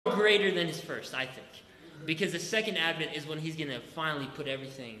greater than his first, I think. Because the second advent is when he's going to finally put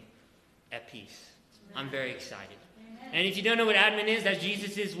everything at peace. I'm very excited. And if you don't know what advent is, that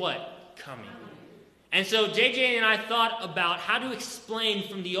Jesus is what? Coming. And so JJ and I thought about how to explain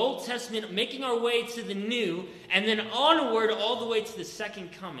from the Old Testament, making our way to the New, and then onward all the way to the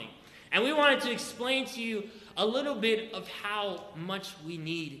second coming. And we wanted to explain to you a little bit of how much we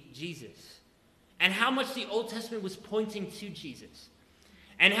need Jesus. And how much the Old Testament was pointing to Jesus.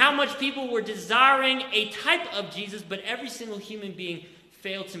 And how much people were desiring a type of Jesus, but every single human being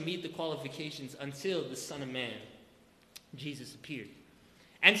failed to meet the qualifications until the Son of Man, Jesus, appeared.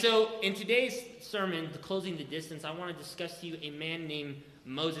 And so in today's sermon, the Closing the Distance, I want to discuss to you a man named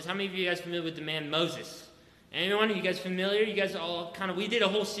Moses. How many of you guys are familiar with the man Moses? Anyone? You guys familiar? You guys all we did a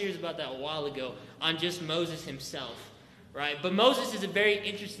whole series about that a while ago on just Moses himself, right? But Moses is a very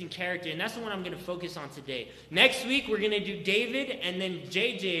interesting character, and that's the one I'm going to focus on today. Next week, we're going to do David, and then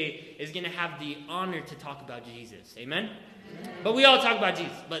JJ is going to have the honor to talk about Jesus. Amen? But we all talk about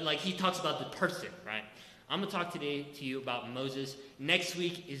Jesus, but he talks about the person, right? I'm going to talk today to you about Moses. Next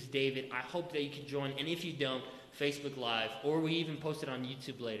week is David. I hope that you can join. And if you don't, Facebook Live. Or we even post it on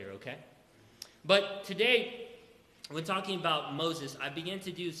YouTube later, okay? But today, when talking about Moses, I began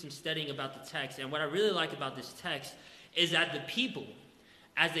to do some studying about the text. And what I really like about this text is that the people,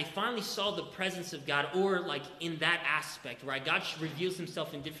 as they finally saw the presence of God, or in that aspect, right? God reveals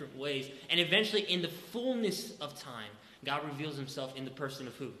himself in different ways. And eventually, in the fullness of time, God reveals himself in the person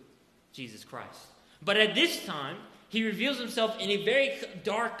of who? Jesus Christ. But at this time, he reveals himself in a very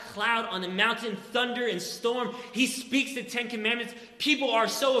dark cloud on the mountain, thunder and storm. He speaks the Ten Commandments. People are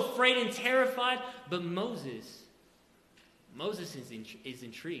so afraid and terrified. But Moses is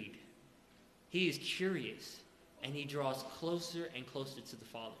intrigued. He is curious, and he draws closer and closer to the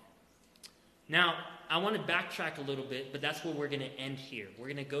Father. Now, I want to backtrack a little bit, but that's where we're going to end here. We're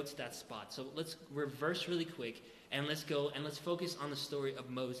going to go to that spot. So let's reverse really quick. And let's go and let's focus on the story of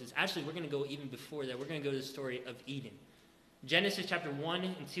Moses. Actually, we're going to go even before that. We're going to go to the story of Eden. Genesis chapter 1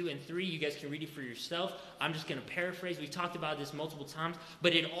 and 2 and 3. You guys can read it for yourself. I'm just going to paraphrase. We've talked about this multiple times,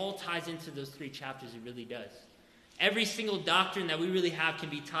 but it all ties into those 3 chapters. It really does. Every single doctrine that we really have can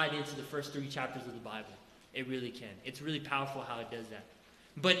be tied into the first 3 chapters of the Bible. It really can. It's really powerful how it does that.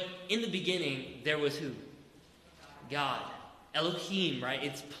 But in the beginning, there was who? God. Elohim, right?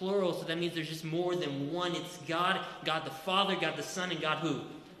 It's plural, so that means there's just more than one. It's God, God the Father, God the Son, and God who?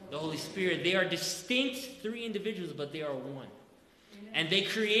 The Holy Spirit. They are distinct 3 individuals, but they are one. And they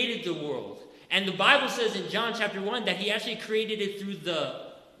created the world. And the Bible says in John chapter 1 that he actually created it through the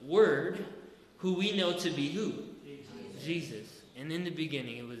Word, who we know to be who? Jesus. And in the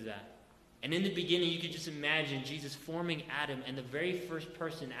beginning, it was that. And in the beginning, you could just imagine Jesus forming Adam, and the very first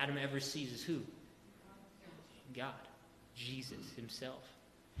person Adam ever sees is who? God. Jesus himself.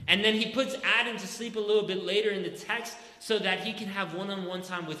 And then he puts Adam to sleep a little bit later in the text so that he can have one-on-one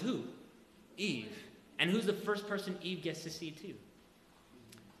time with who? Eve. And who's the first person Eve gets to see too?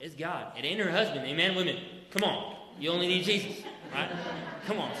 It's God. It ain't her husband. Amen, women? Come on. You only need Jesus. Right?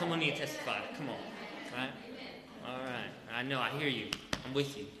 Come on. Someone need to testify. Come on. Right? All right. I know. I hear you. I'm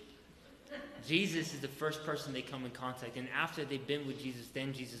with you. Jesus is the first person they come in contact. And after they've been with Jesus,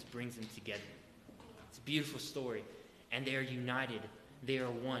 then Jesus brings them together. It's a beautiful story. And they are united. They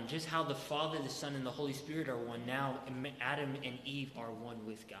are one. Just how the Father, the Son, and the Holy Spirit are one. Now Adam and Eve are one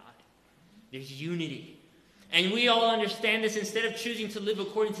with God. There's unity. And we all understand this. Instead of choosing to live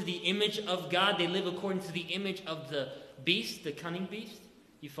according to the image of God, they live according to the image of the beast, the cunning beast.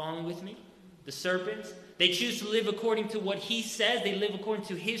 You following with me? The serpent. They choose to live according to what he says. They live according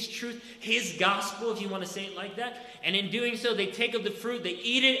to his truth, his gospel, if you want to say it like that. And in doing so, they take of the fruit, they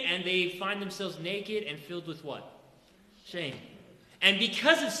eat it, and they find themselves naked and filled with what? Shame. And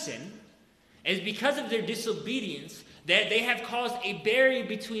because of sin, and because of their disobedience, that they have caused a barrier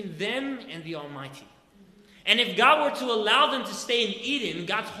between them and the Almighty. And if God were to allow them to stay in Eden,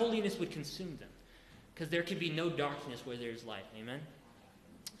 God's holiness would consume them. Because there can be no darkness where there is light. Amen?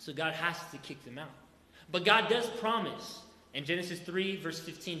 So God has to kick them out. But God does promise. In Genesis 3, verse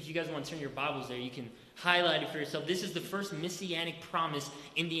 15, if you guys want to turn your Bibles there, you can highlight it for yourself. This is the first messianic promise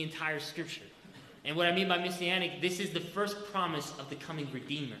in the entire Scripture. And what I mean by messianic, this is the first promise of the coming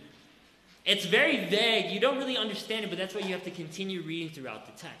Redeemer. It's very vague. You don't really understand it, but that's why you have to continue reading throughout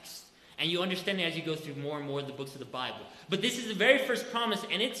the text. And you understand it as you go through more and more of the books of the Bible. But this is the very first promise,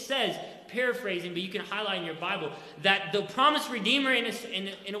 and it says, paraphrasing, but you can highlight in your Bible, that the promised Redeemer,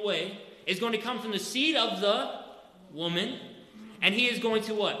 in a way, is going to come from the seed of the woman, and he is going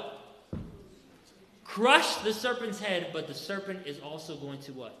to what? Crush the serpent's head, but the serpent is also going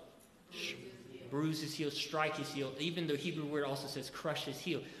to what? bruise his heel, strike his heel. Even the Hebrew word also says crush his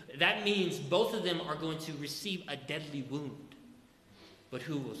heel. That means both of them are going to receive a deadly wound. But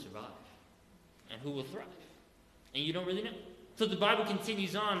who will survive? And who will thrive? And you don't really know. So the Bible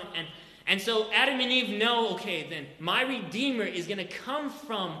continues on, and so Adam and Eve know, okay, then my Redeemer is going to come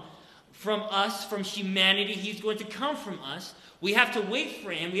from us, from humanity. He's going to come from us. We have to wait for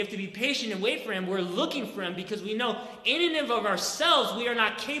him. We have to be patient and wait for him. We're looking for him because we know in and of ourselves we are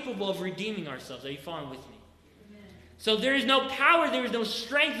not capable of redeeming ourselves. Are you following with me? Amen. So there is no power, there is no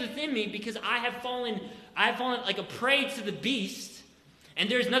strength within me because I have fallen like a prey to the beast,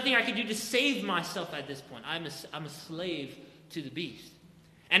 and there is nothing I can do to save myself at this point. I'm a slave to the beast.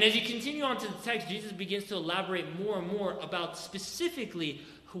 And as you continue on to the text, Jesus begins to elaborate more and more about specifically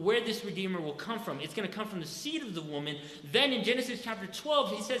where this Redeemer will come from. It's going to come from the seed of the woman. Then in Genesis chapter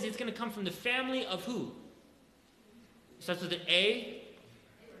 12, he says it's going to come from the family of who? It starts with an A.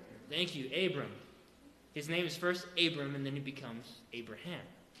 Thank you, Abram. His name is first Abram, and then he becomes Abraham.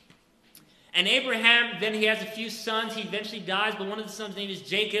 And Abraham, then he has a few sons. He eventually dies, but one of the sons' name is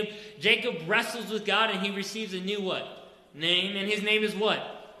Jacob. Jacob wrestles with God, and he receives a new what? Name, and his name is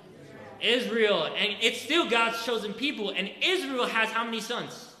what? Israel. And it's still God's chosen people. And Israel has how many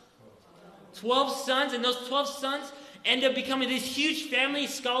sons? 12 sons. And those 12 sons end up becoming this huge family.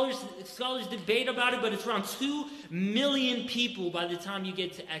 Scholars debate about it, but it's around 2 million people by the time you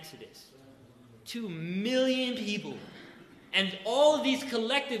get to Exodus. 2 million people. And all of these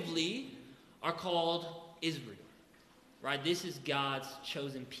collectively are called Israel. Right? This is God's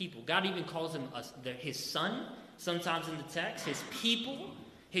chosen people. God even calls them his son. Sometimes in the text, his people,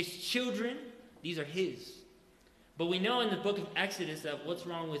 his children, these are his. But we know in the book of Exodus that what's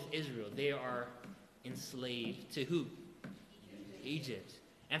wrong with Israel? They are enslaved to who? Egypt.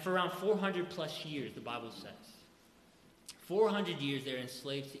 And for around 400 plus years, the Bible says. 400 years they're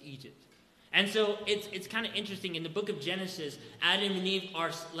enslaved to Egypt. And so it's kind of interesting. In the book of Genesis, Adam and Eve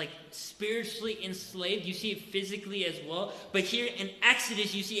are like spiritually enslaved. You see it physically as well. But here in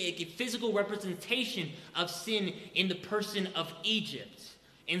Exodus, you see a physical representation of sin in the person of Egypt,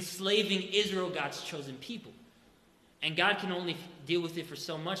 enslaving Israel, God's chosen people. And God can only deal with it for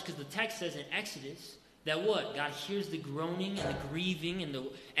so much because the text says in Exodus that what? God hears the groaning and the grieving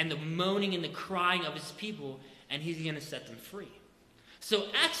and the moaning and the crying of his people, and he's going to set them free. So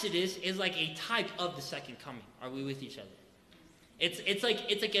Exodus is like a type of the second coming. Are we with each other? It's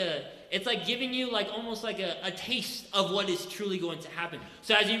like giving you like almost like a taste of what is truly going to happen.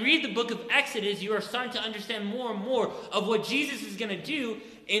 So as you read the book of Exodus, you are starting to understand more and more of what Jesus is going to do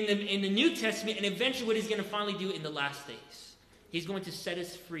in the New Testament, and eventually what he's going to finally do in the last days. He's going to set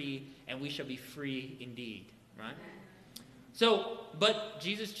us free, and we shall be free indeed. Right? So, but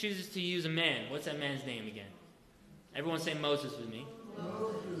Jesus chooses to use a man. What's that man's name again? Everyone say Moses with me.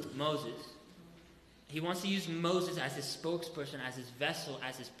 Moses. He wants to use Moses as his spokesperson, as his vessel,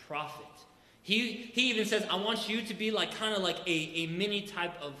 as his prophet. He even says, I want you to be like kind of like a mini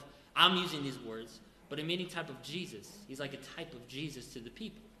type of, I'm using these words, but a mini type of Jesus. He's like a type of Jesus to the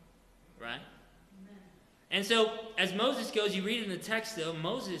people. Right? Amen. And so as Moses goes, you read in the text though,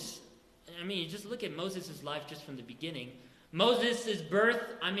 Moses, I mean, just look at Moses' life just from the beginning. Moses' birth,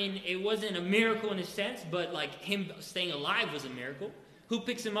 I mean, it wasn't a miracle in a sense, but like him staying alive was a miracle. Who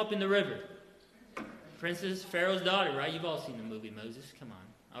picks him up in the river? Princess Pharaoh's daughter, right? You've all seen the movie Moses. Come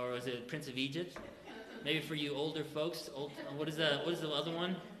on. Or was it Prince of Egypt? Maybe for you older folks. What is the other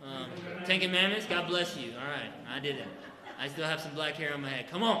one? 10 Commandments. God bless you. All right. I did it. I still have some black hair on my head.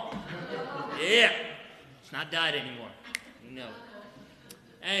 Come on. Yeah. It's not dyed anymore. You know.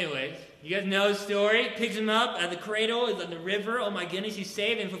 Anyways, you guys know the story. Picks him up at the cradle. He's on the river. Oh my goodness, he's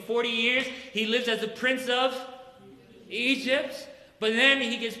saved. And for 40 years, he lives as the prince of Egypt. But then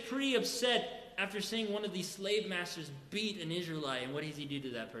he gets pretty upset after seeing one of these slave masters beat an Israelite. And what does he do to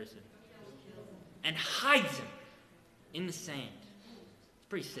that person? And hides him in the sand. It's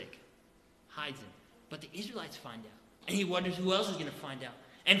pretty sick. Hides him. But the Israelites find out. And he wonders who else is going to find out.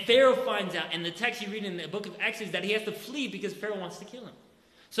 And Pharaoh finds out. And the text you read in the book of Exodus that he has to flee because Pharaoh wants to kill him.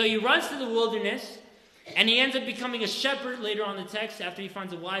 So he runs to the wilderness, and he ends up becoming a shepherd later on in the text after he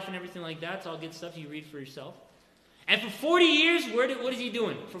finds a wife and everything like that. It's all good stuff. You read for yourself. And for 40 years, what is he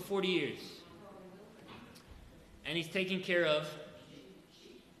doing for 40 years? And he's taking care of.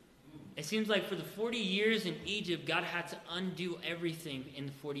 It seems like for the 40 years in Egypt, God had to undo everything in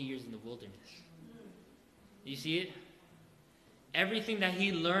the 40 years in the wilderness. Do you see it? Everything that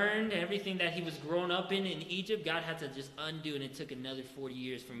he learned, everything that he was growing up in Egypt, God had to just undo, and it took another 40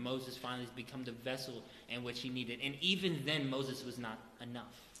 years for Moses finally to become the vessel in which he needed. And even then, Moses was not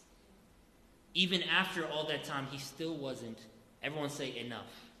enough. Even after all that time, he still wasn't, everyone say enough.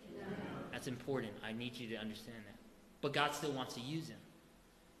 Enough. That's important. I need you to understand that. But God still wants to use him.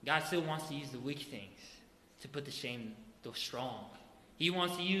 God still wants to use the weak things to put to shame the strong. He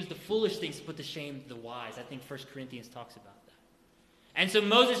wants to use the foolish things to put to shame the wise. I think 1 Corinthians talks about that. And so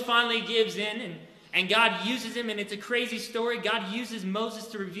Moses finally gives in, and God uses him, and it's a crazy story. God uses Moses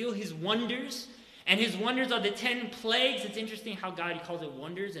to reveal his wonders, and his wonders are the 10 plagues. It's interesting how God calls it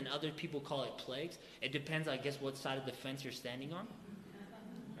wonders, and other people call it plagues. It depends, I guess, what side of the fence you're standing on.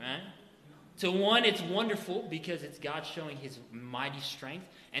 Right? To one, it's wonderful because it's God showing his mighty strength,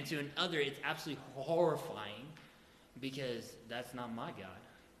 and to another, it's absolutely horrifying because that's not my God.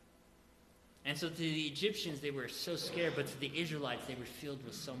 And so to the Egyptians, they were so scared, but to the Israelites, they were filled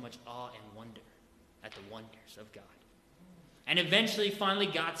with so much awe and wonder at the wonders of God. And eventually, finally,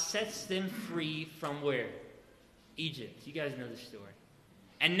 God sets them free from where? Egypt. You guys know the story.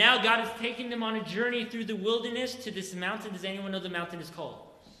 And now God is taking them on a journey through the wilderness to this mountain. Does anyone know the mountain is called?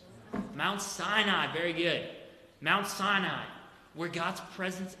 Mount Sinai. Very good. Mount Sinai, where God's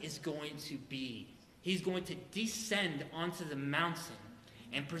presence is going to be. He's going to descend onto the mountain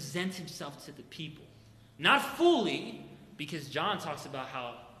and present himself to the people. Not fully, because John talks about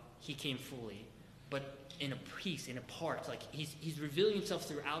how he came fully, but in a piece, in a part. Like he's revealing himself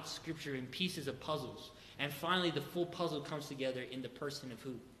throughout Scripture in pieces of puzzles. And finally, the full puzzle comes together in the person of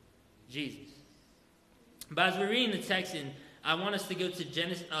who? Jesus. But as we're reading the text, and I want us to go to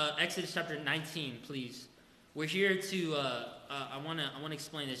Exodus chapter 19, please. We're here to, I want to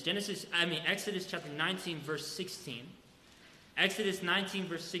explain this. Exodus chapter 19, verse 16. Exodus 19,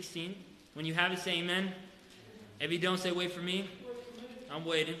 verse 16. When you have it, say amen. If you don't, say wait for me. I'm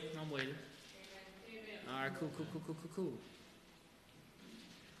waiting. All right, cool.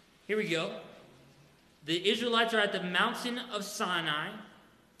 Here we go. The Israelites are at the mountain of Sinai.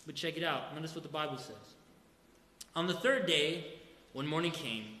 But check it out. Notice what the Bible says. On the third day, when morning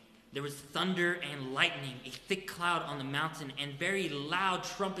came, there was thunder and lightning, a thick cloud on the mountain, and very loud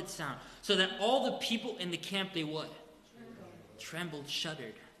trumpet sound, so that all the people in the camp, they what? Trembled,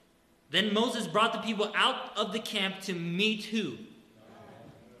 shuddered. Then Moses brought the people out of the camp to meet who?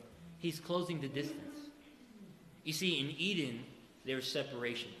 He's closing the distance. You see, in Eden, there was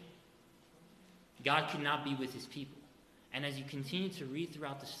separation. God could not be with his people. And as you continue to read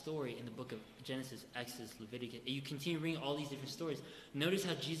throughout the story in the book of Genesis, Exodus, Leviticus, you continue reading all these different stories, notice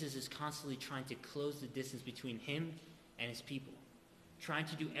how Jesus is constantly trying to close the distance between him and his people, trying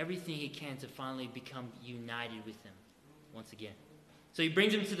to do everything he can to finally become united with them once again. So he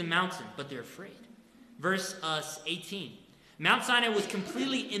brings them to the mountain, but they're afraid. Verse 18. Mount Sinai was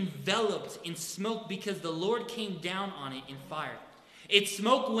completely enveloped in smoke because the Lord came down on it in fire. Its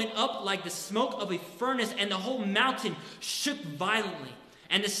smoke went up like the smoke of a furnace, and the whole mountain shook violently.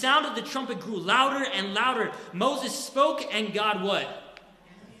 And the sound of the trumpet grew louder and louder. Moses spoke, and God what?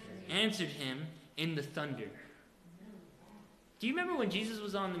 Answered him in the thunder. Do you remember when Jesus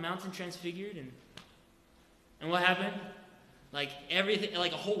was on the mountain transfigured? And what happened? Like everything,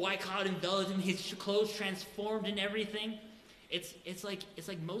 like a whole white cloud enveloped him. His clothes transformed and everything. It's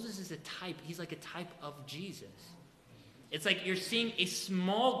like Moses is a type. He's like a type of Jesus. It's like you're seeing a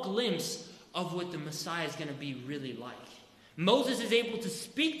small glimpse of what the Messiah is going to be really like. Moses is able to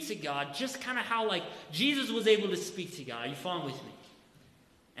speak to God just kind of how like Jesus was able to speak to God. Are you following with me?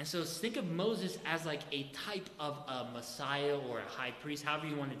 And so think of Moses as like a type of a Messiah or a high priest, however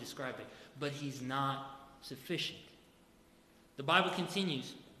you want to describe it. But he's not sufficient. The Bible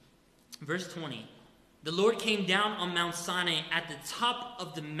continues. Verse 20. The Lord came down on Mount Sinai at the top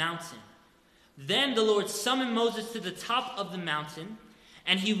of the mountain. Then the Lord summoned Moses to the top of the mountain,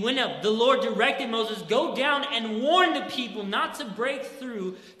 and he went up. The Lord directed Moses, go down and warn the people not to break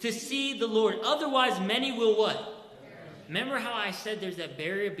through to see the Lord. Otherwise, many will what? Remember how I said there's that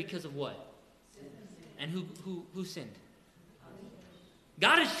barrier because of what? And who sinned?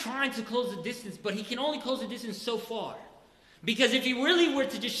 God is trying to close the distance, but he can only close the distance so far. Because if he really were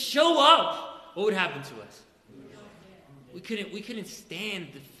to just show up, what would happen to us? We couldn't stand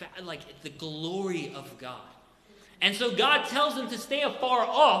the glory of God. And so God tells them to stay afar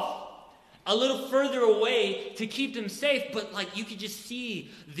off, a little further away to keep them safe. But like you could just see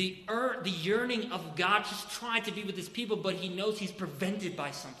the yearning of God just trying to be with his people, but he knows he's prevented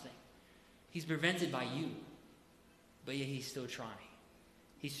by something. He's prevented by you. But yet he's still trying.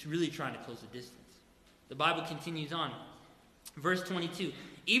 He's really trying to close the distance. The Bible continues on. Verse 22.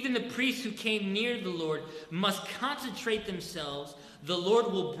 Even the priests who came near the Lord must concentrate themselves. The Lord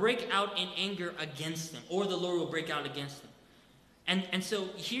will break out in anger against them, or the Lord will break out against them. And so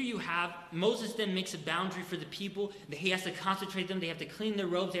here you have, Moses then makes a boundary for the people. He has to concentrate them. They have to clean their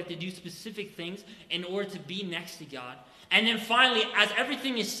robes. They have to do specific things in order to be next to God. And then finally, as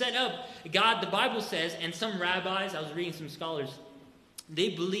everything is set up, God, the Bible says, and some rabbis, I was reading some scholars, they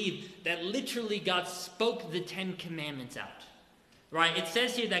believe that literally God spoke the 10 Commandments out. Right? It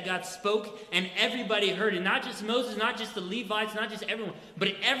says here that God spoke and everybody heard it. Not just Moses, not just the Levites, not just everyone, but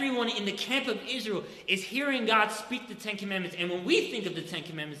everyone in the camp of Israel is hearing God speak the 10 Commandments. And when we think of the 10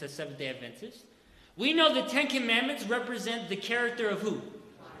 Commandments as Seventh-day Adventists, we know the 10 Commandments represent the character of who?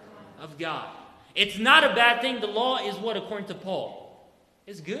 Of God. It's not a bad thing. The law is what, according to Paul?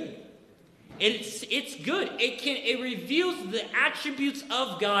 It's good. It's good. It reveals the attributes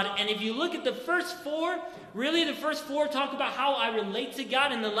of God. And if you look at the first four, really the first four talk about how I relate to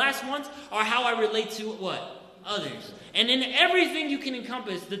God, and the last ones are how I relate to what? Others. And in everything you can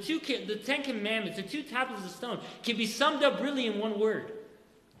encompass, the 10 Commandments, the 2 tablets of stone, can be summed up really in one word.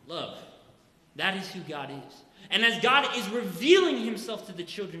 Love. That is who God is. And as God is revealing himself to the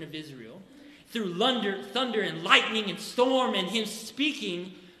children of Israel, through thunder and lightning and storm and him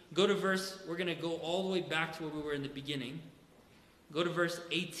speaking, we're going to go all the way back to where we were in the beginning. Go to verse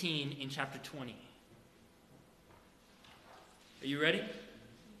 18 in chapter 20. Are you ready?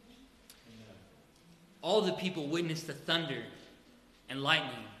 All the people witnessed the thunder and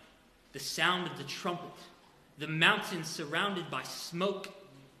lightning, the sound of the trumpet, the mountains surrounded by smoke.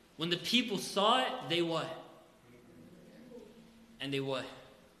 When the people saw it, they what? And they what?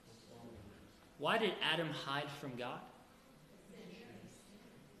 Why did Adam hide from God?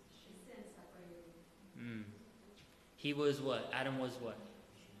 He was what? Adam was what?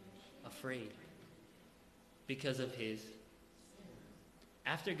 Afraid. Because of his.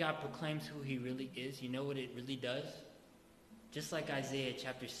 After God proclaims who he really is, you know what it really does? Just like Isaiah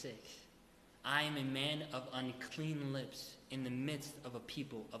chapter 6. I am a man of unclean lips in the midst of a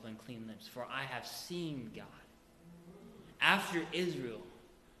people of unclean lips, for I have seen God. After Israel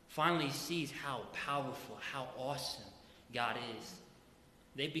finally sees how powerful, how awesome God is,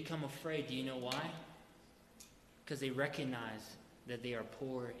 they become afraid. Do you know why? Because they recognize that they are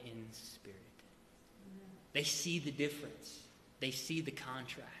poor in spirit. They see the difference. They see the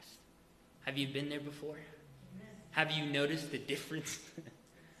contrast. Have you been there before? Have you noticed the difference?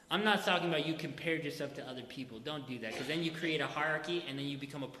 I'm not talking about you compared yourself to other people. Don't do that, because then you create a hierarchy and then you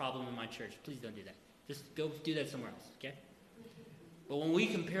become a problem in my church. Please don't do that. Just go do that somewhere else, okay? But when we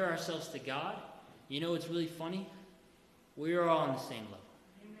compare ourselves to God, you know what's really funny? We are all on the same level.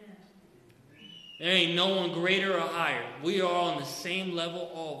 There ain't no one greater or higher. We are all on the same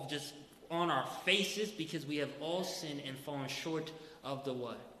level, all just on our faces, because we have all sinned and fallen short of the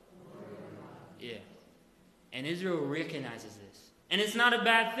what? Yeah. And Israel recognizes this. And it's not a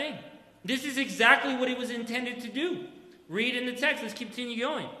bad thing. This is exactly what it was intended to do. Read in the text. Let's continue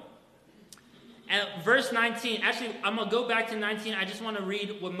going. At verse 19. Actually, I'm going to go back to 19. I just want to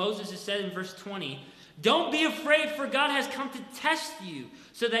read what Moses has said in verse 20. Don't be afraid, for God has come to test you,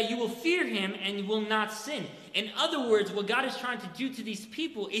 so that you will fear him and you will not sin. In other words, what God is trying to do to these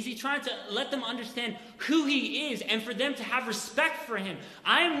people is he's trying to let them understand who he is and for them to have respect for him.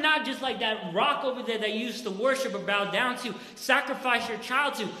 I am not just like that rock over there that you used to worship or bow down to, sacrifice your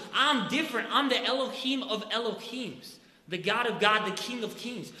child to. I'm different. I'm the Elohim of Elohims, the God of God, the King of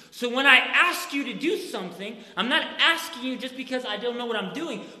Kings. So when I ask you to do something, I'm not asking you just because I don't know what I'm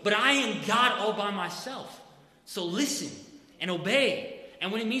doing, but I am God all by myself. So listen and obey.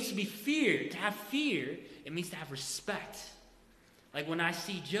 And when it means to be feared, to have fear, it means to have respect. Like when I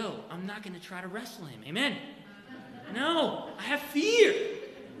see Joe, I'm not going to try to wrestle him. Amen? No, I have fear.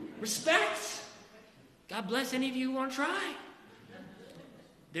 Respect. God bless any of you who want to try.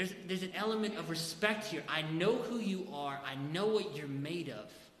 There's an element of respect here. I know who you are. I know what you're made of.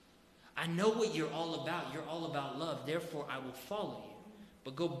 I know what you're all about. You're all about love. Therefore, I will follow you.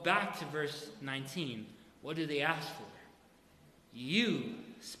 But go back to verse 19. What do they ask for? You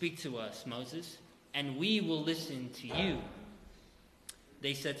speak to us, Moses, and we will listen to you.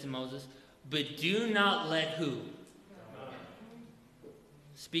 They said to Moses, but do not let who?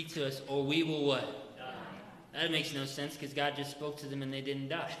 Speak to us, or we will what? That makes no sense, because God just spoke to them and they didn't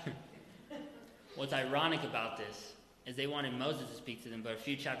die. What's ironic about this is they wanted Moses to speak to them, but a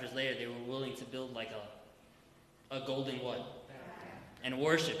few chapters later they were willing to build like a golden what? And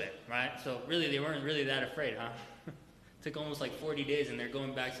worship it, right? So really they weren't really that afraid, huh? Took almost like 40 days and they're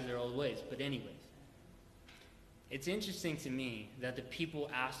going back to their old ways. But anyways, it's interesting to me that the people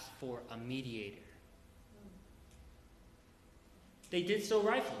asked for a mediator. They did so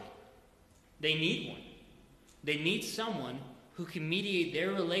rightfully. They need one. They need someone who can mediate their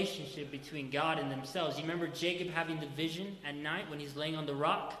relationship between God and themselves. You remember Jacob having the vision at night when he's laying on the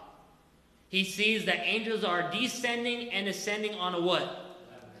rock? He sees that angels are descending and ascending on a what?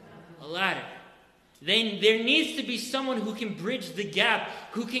 A ladder. There needs to be someone who can bridge the gap,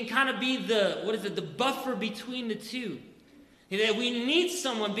 who can kind of be the buffer between the two. That we need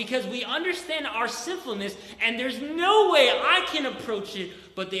someone because we understand our sinfulness and there's no way I can approach it,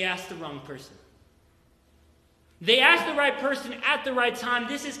 but they asked the wrong person. They asked the right person at the right time.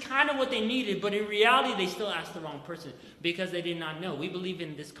 This is kind of what they needed, but in reality, they still asked the wrong person because they did not know. We believe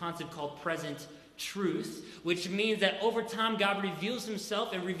in this concept called present truth, which means that over time, God reveals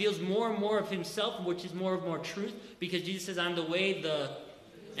himself and reveals more and more of himself, which is more and more truth, because Jesus says, I'm the way,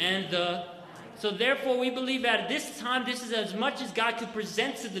 So therefore, we believe at this time, this is as much as God could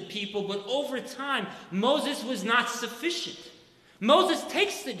present to the people, but over time, Moses was not sufficient. Moses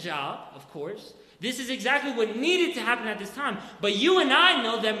takes the job, of course. This is exactly what needed to happen at this time. But you and I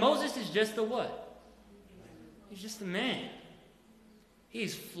know that Moses is just a what? He's just a man. He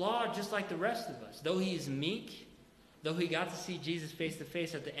is flawed just like the rest of us. Though he is meek, though he got to see Jesus face to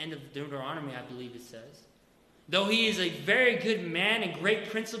face at the end of Deuteronomy, I believe it says. Though he is a very good man and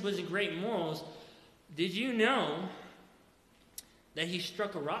great principles and great morals, did you know that he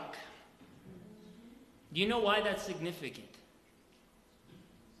struck a rock? Do you know why that's significant?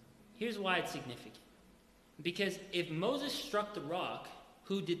 Here's why it's significant. Because if Moses struck the rock,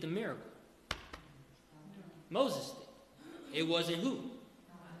 who did the miracle? Moses did. It wasn't who?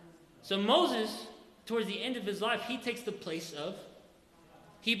 So Moses, towards the end of his life, he takes the place of,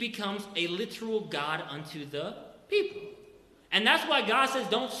 he becomes a literal God unto the people. And that's why God says,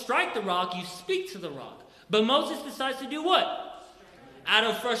 don't strike the rock, you speak to the rock. But Moses decides to do what? Out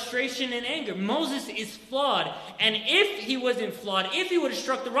of frustration and anger. Moses is flawed. And if he wasn't flawed, if he would have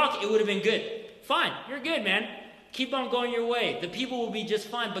struck the rock, it would have been good. Fine, you're good, man. Keep on going your way. The people will be just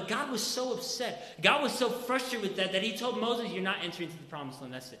fine. But God was so upset. God was so frustrated with that he told Moses, you're not entering into the promised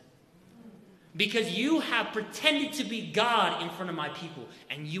land. That's it. Because you have pretended to be God in front of my people,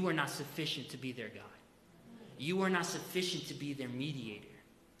 and you are not sufficient to be their God. You are not sufficient to be their mediator.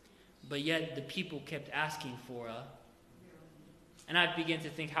 But yet the people kept asking for a... And I began to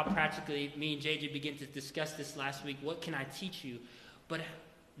think how practically me and JJ began to discuss this last week. What can I teach you? But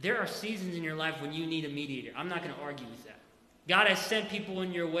there are seasons in your life when you need a mediator. I'm not going to argue with that. God has sent people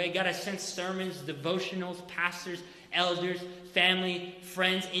in your way. God has sent sermons, devotionals, pastors, elders, family,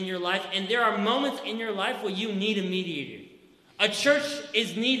 friends in your life. And there are moments in your life where you need a mediator. A church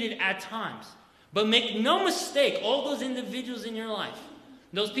is needed at times. But make no mistake, all those individuals in your life,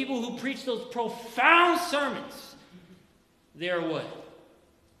 those people who preach those profound sermons, they are what?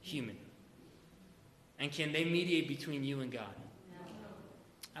 Human. And can they mediate between you and God? No.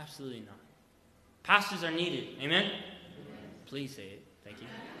 Absolutely not. Pastors are needed. Amen? Amen. Please say it. Thank you.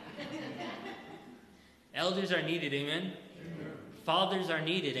 Elders are needed. Amen? Amen. Fathers are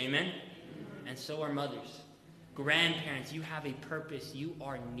needed. Amen? Amen? And so are mothers. Grandparents, you have a purpose. You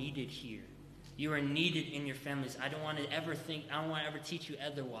are needed here. You are needed in your families. I don't want to ever teach you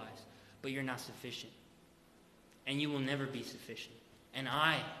otherwise. But you're not sufficient. And you will never be sufficient. And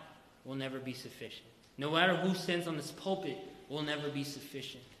I will never be sufficient. No matter who stands on this pulpit will never be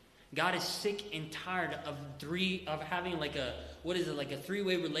sufficient. God is sick and tired of having like a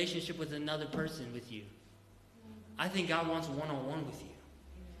three-way relationship with another person with you. I think God wants one-on-one with you.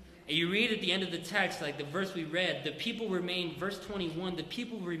 And you read at the end of the text, like the verse we read, verse 21, the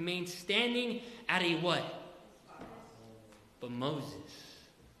people remained standing at a what? But Moses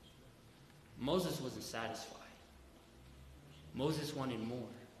wasn't satisfied. Moses wanted more.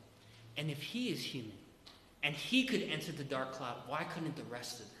 And if he is human, and he could enter the dark cloud, why couldn't the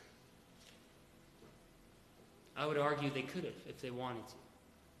rest of them? I would argue they could have if they wanted to.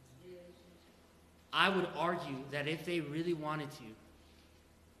 I would argue that if they really wanted to,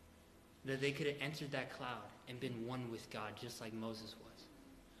 that they could have entered that cloud and been one with God just like Moses was.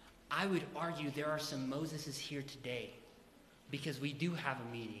 I would argue there are some Moseses here today because we do have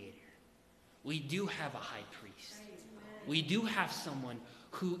a mediator. We do have a high priest. We do have someone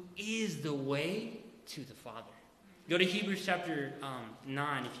who is the way to the Father. Go to Hebrews chapter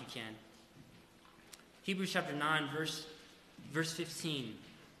 9 if you can. Hebrews chapter 9, verse 15.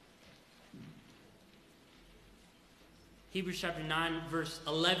 Hebrews chapter 9, verse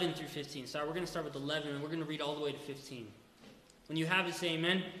 11 through 15. Sorry, we're going to start with 11, and we're going to read all the way to 15. When you have it, say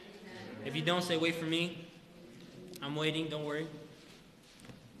amen. Amen. If you don't, say wait for me. I'm waiting, don't worry.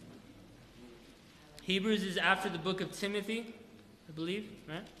 Hebrews is after the book of Timothy, I believe,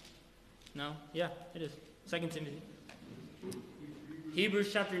 right? No? Yeah, it is. 2 Timothy.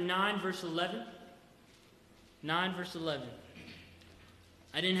 Hebrews chapter 9, verse 11. 9, verse 11.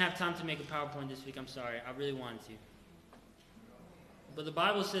 I didn't have time to make a PowerPoint this week. I'm sorry. I really wanted to. But the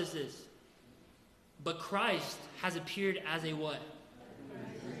Bible says this. But Christ has appeared as a what?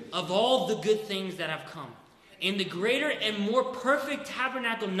 Of all the good things that have come. In the greater and more perfect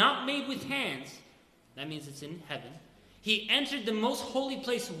tabernacle, not made with hands. That means it's in heaven. He entered the most holy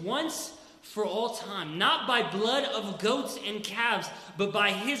place once for all time. Not by blood of goats and calves, but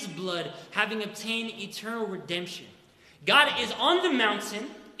by his blood, having obtained eternal redemption. God is on the mountain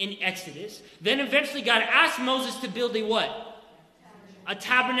in Exodus. Then eventually God asked Moses to build a what? A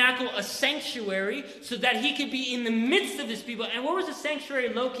tabernacle, a sanctuary, so that he could be in the midst of his people. And where was the sanctuary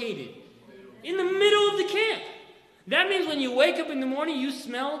located? In the middle of the camp. That means when you wake up in the morning, you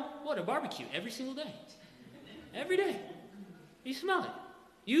smell, what, a barbecue every single day. Every day. You smell it.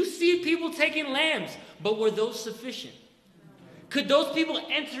 You see people taking lambs, but were those sufficient? Could those people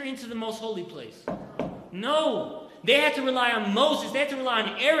enter into the most holy place? No. They had to rely on Moses. They had to rely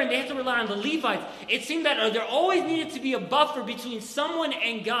on Aaron. They had to rely on the Levites. It seemed that there always needed to be a buffer between someone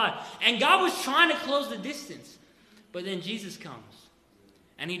and God. And God was trying to close the distance. But then Jesus comes.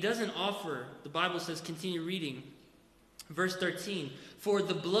 And he doesn't offer, the Bible says, continue reading, verse 13, for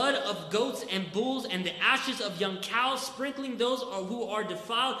the blood of goats and bulls and the ashes of young cows, sprinkling those who are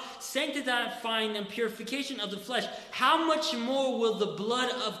defiled, sanctifying them, purification of the flesh. How much more will the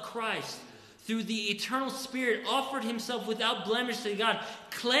blood of Christ, through the eternal Spirit, offered himself without blemish to God,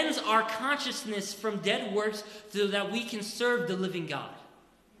 cleanse our consciousness from dead works so that we can serve the living God?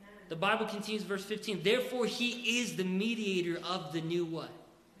 The Bible continues, verse 15, therefore he is the mediator of the new what?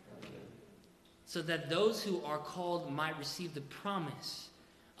 So that those who are called might receive the promise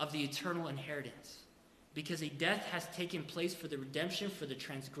of the eternal inheritance. Because a death has taken place for the redemption, for the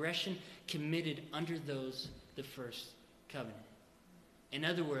transgression committed under the first covenant. In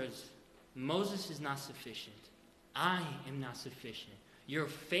other words, Moses is not sufficient. I am not sufficient. Your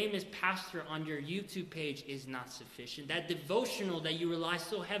famous pastor on your YouTube page is not sufficient. That devotional that you rely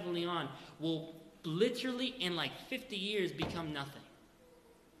so heavily on will literally in like 50 years become nothing.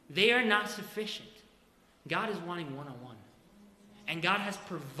 They are not sufficient. God is wanting one-on-one. And God has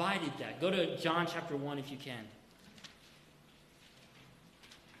provided that. Go to John chapter 1 if you can.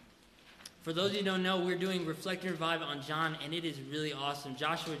 For those of you who don't know, we're doing Reflect and Revive on John, and it is really awesome.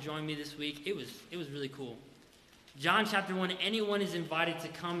 Joshua joined me this week. It was really cool. John chapter 1, anyone is invited to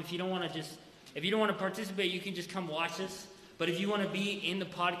come. If you don't want to participate, you can just come watch us. But if you want to be in the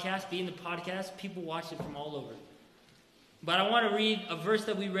podcast, people watch it from all over. But I want to read a verse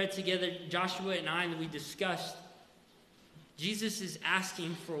that we read together, Joshua and I, and we discussed. Jesus is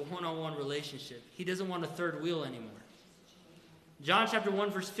asking for a one-on-one relationship. He doesn't want a third wheel anymore. John chapter 1,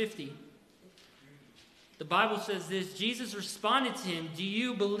 verse 50. The Bible says this, Jesus responded to him, do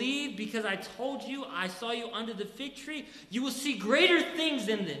you believe because I told you I saw you under the fig tree? You will see greater things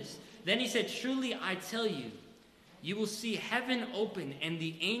than this. Then he said, truly I tell you, you will see heaven open and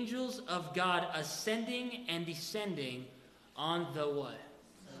the angels of God ascending and descending on the what?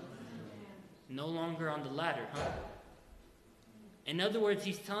 No longer on the ladder, huh? In other words,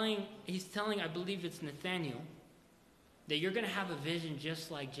 he's telling, I believe it's Nathaniel, that you're going to have a vision just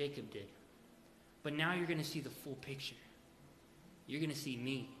like Jacob did. But now you're going to see the full picture. You're going to see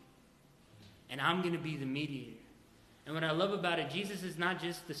me. And I'm going to be the mediator. And what I love about it, Jesus is not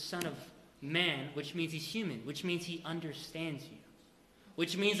just the Son of Man, which means he's human, which means he understands you.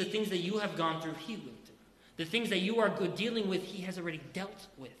 Which means the things that you have gone through, he went through. The things that you are good dealing with, he has already dealt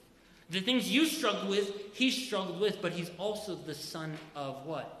with. The things you struggled with, he struggled with, but he's also the Son of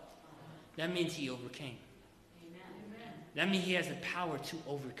what? That means he overcame. That means he has the power to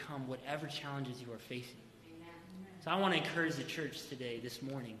overcome whatever challenges you are facing. So I want to encourage the church today, this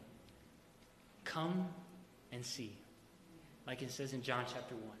morning. Come and see. Like it says in John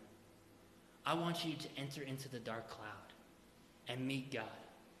chapter 1. I want you to enter into the dark cloud and meet God.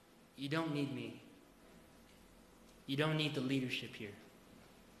 You don't need me. You don't need the leadership here.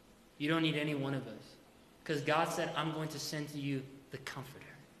 You don't need any one of us. Because God said, I'm going to send to you the Comforter.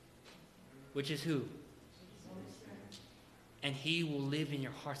 Which is who? And he will live in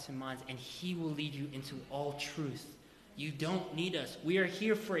your hearts and minds, and he will lead you into all truth. You don't need us. We are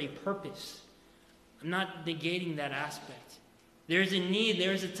here for a purpose. I'm not negating that aspect. There's a need,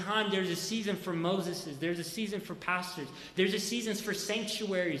 there's a time, there's a season for Moseses, there's a season for pastors, there's a season for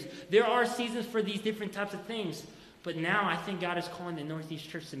sanctuaries. There are seasons for these different types of things. But now I think God is calling the Northeast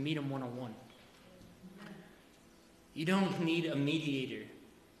Church to meet him one-on-one. You don't need a mediator.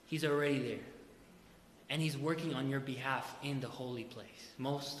 He's already there. And he's working on your behalf in the holy place.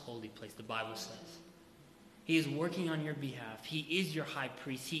 Most holy place, the Bible says. He is working on your behalf. He is your high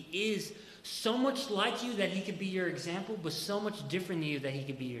priest. He is so much like you that he could be your example, but so much different than you that he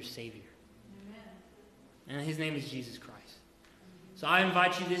could be your Savior. Amen. And his name is Jesus Christ. So I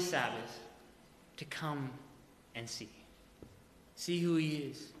invite you this Sabbath to come and see. See who he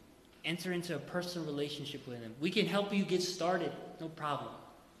is. Enter into a personal relationship with him. We can help you get started, no problem.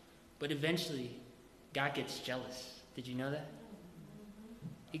 But eventually, God gets jealous. Did you know that?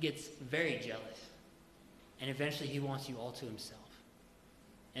 He gets very jealous. And eventually he wants you all to himself.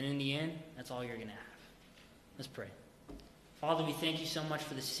 And in the end, that's all you're going to have. Let's pray. Father, we thank you so much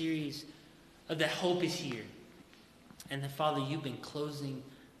for the series of that hope is here. And that, Father, you've been closing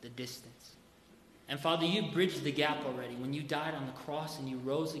the distance. And Father, you bridged the gap already. When you died on the cross and you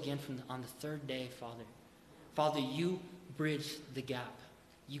rose again on the third day, Father. Father, you bridged the gap.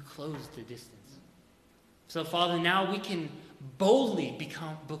 You closed the distance. So, Father, now we can boldly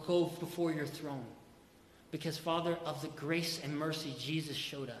go before your throne. Because, Father, of the grace and mercy Jesus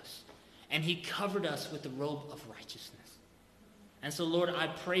showed us. And he covered us with the robe of righteousness. And so, Lord, I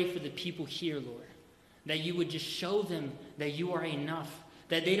pray for the people here, Lord, that you would just show them that you are enough,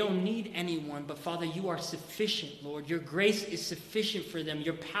 that they don't need anyone, but, Father, you are sufficient, Lord. Your grace is sufficient for them.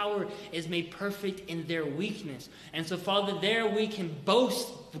 Your power is made perfect in their weakness. And so, Father, there we can boast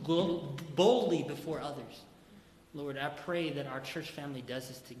boldly before others. Lord, I pray that our church family does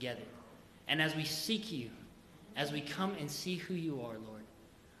this together. And as we seek you, as we come and see who you are, Lord,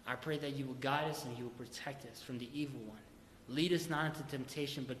 I pray that you will guide us and you will protect us from the evil one. Lead us not into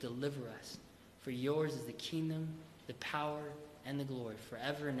temptation, but deliver us. For yours is the kingdom, the power, and the glory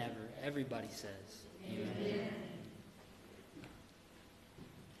forever and ever. Everybody says, amen. Amen.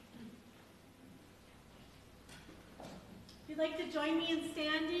 If you'd like to join me in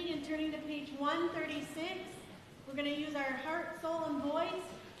standing and turning to page 136, we're going to use our heart, soul, and voice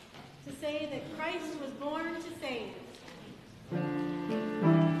to say that Christ was born to save.